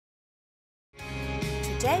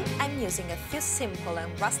Today I'm using a few simple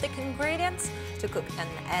and rustic ingredients to cook an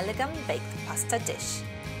elegant baked pasta dish,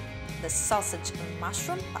 the sausage and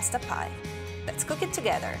mushroom pasta pie. Let's cook it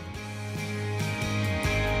together!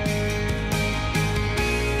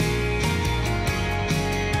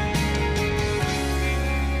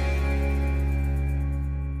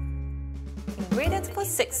 Ingredients for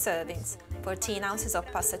 6 servings: 14 ounces of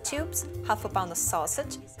pasta tubes, half a pound of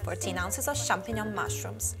sausage, 14 ounces of champignon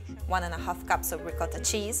mushrooms, 1½ cups of ricotta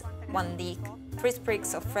cheese, 1 leek, 3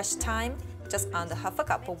 sprigs of fresh thyme, just under half a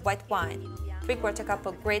cup of white wine, 3/4 cup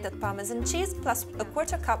of grated parmesan cheese plus a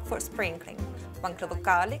 1/4 cup for sprinkling, 1 clove of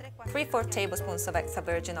garlic, 3/4 tablespoons of extra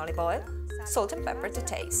virgin olive oil, salt and pepper to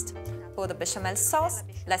taste. For the bechamel sauce,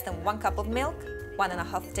 less than 1 cup of milk,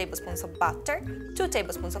 1½ tablespoons of butter, 2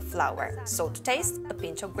 tablespoons of flour, salt to taste, a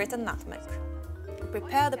pinch of grated nutmeg. To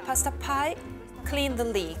prepare the pasta pie, clean the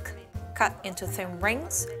leek, cut into thin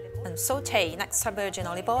rings, and sauté in extra virgin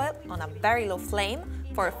olive oil on a very low flame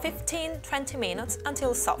for 15–20 minutes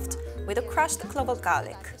until soft, with a crushed clove of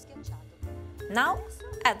garlic. Now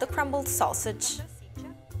add the crumbled sausage.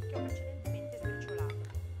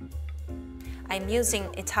 I'm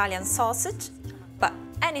using Italian sausage, but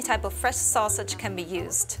any type of fresh sausage can be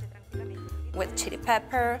used, with chili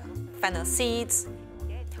pepper, fennel seeds,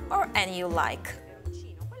 or any you like.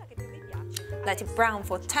 Let it brown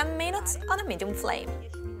for 10 minutes on a medium flame.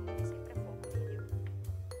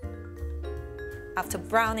 After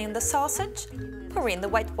browning the sausage, pour in the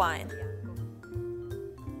white wine.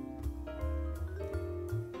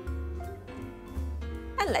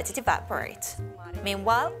 And let it evaporate.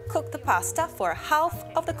 Meanwhile, cook the pasta for half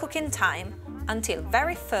of the cooking time until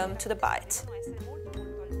very firm to the bite.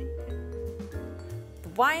 The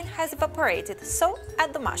wine has evaporated, so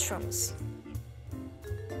add the mushrooms.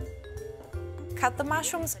 Cut the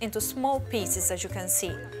mushrooms into small pieces, as you can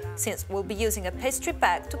see, since we'll be using a pastry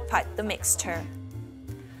bag to pipe the mixture.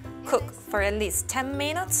 Cook for at least 10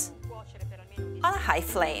 minutes on a high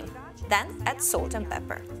flame, then add salt and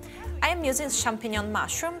pepper. I am using champignon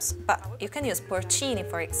mushrooms, but you can use porcini,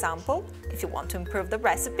 for example, if you want to improve the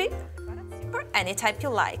recipe, or any type you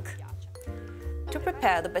like. To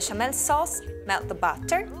prepare the bechamel sauce, melt the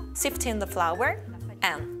butter, sift in the flour,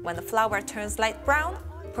 and when the flour turns light brown,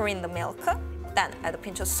 pour in the milk, then add a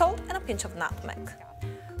pinch of salt and a pinch of nutmeg.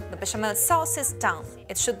 The bechamel sauce is done.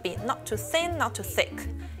 It should be not too thin, not too thick.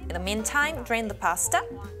 In the meantime, drain the pasta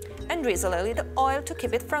and drizzle a little oil to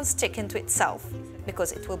keep it from sticking to itself,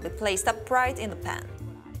 because it will be placed upright in the pan.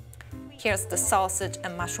 Here's the sausage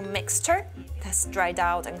and mushroom mixture. It has dried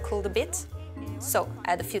out and cooled a bit. So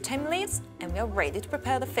add a few thyme leaves and we are ready to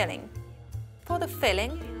prepare the filling. For the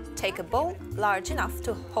filling, take a bowl large enough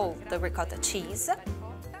to hold the ricotta cheese,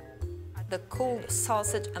 the cooled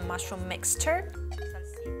sausage and mushroom mixture,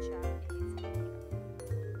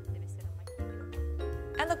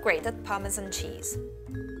 and the grated parmesan cheese.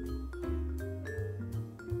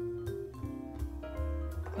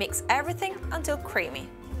 Mix everything until creamy.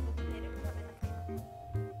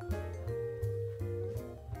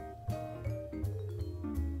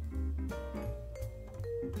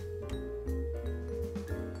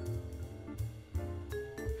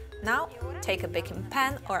 Now take a baking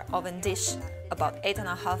pan or oven dish about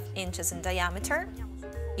 8½ inches in diameter.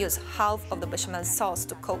 Use half of the bechamel sauce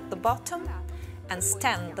to coat the bottom and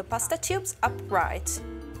stand the pasta tubes upright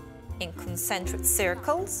in concentric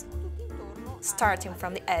circles, starting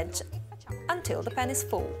from the edge until the pan is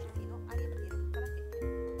full.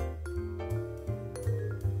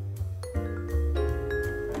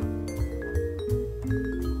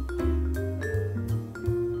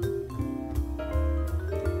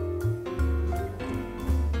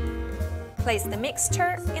 Place the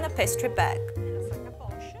mixture in a pastry bag.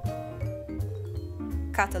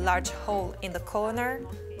 Cut a large hole in the corner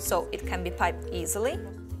so it can be piped easily.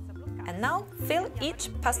 And now fill each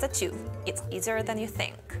pasta tube. It's easier than you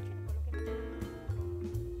think.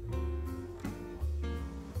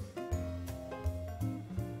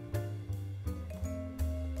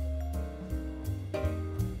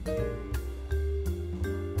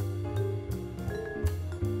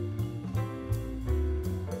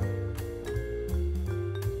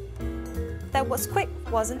 That was quick,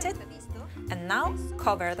 wasn't it? And now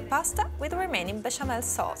cover the pasta with the remaining bechamel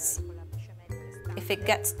sauce. If it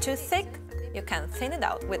gets too thick, you can thin it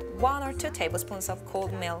out with 1 or 2 tablespoons of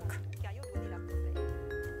cold milk.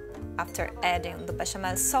 After adding the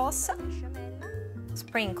bechamel sauce,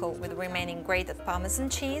 sprinkle with the remaining grated parmesan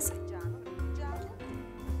cheese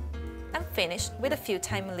and finish with a few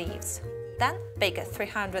thyme leaves. Then bake at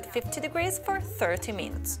 350 degrees for 30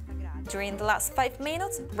 minutes. During the last 5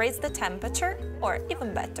 minutes, raise the temperature, or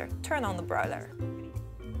even better, turn on the broiler.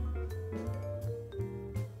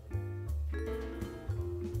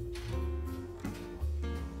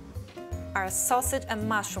 Our sausage and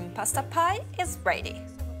mushroom pasta pie is ready.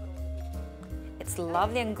 It's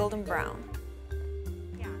lovely and golden brown.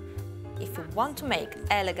 If you want to make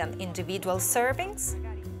elegant individual servings,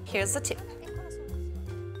 here's a tip.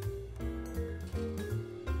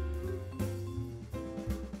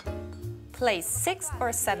 Place 6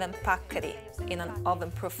 or 7 paccheri in an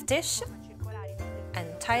oven-proof dish and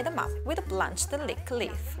tie them up with a blanched leek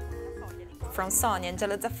leaf. From Sonia and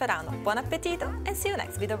Giallozafferano, buon appetito and see you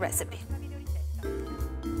next video recipe!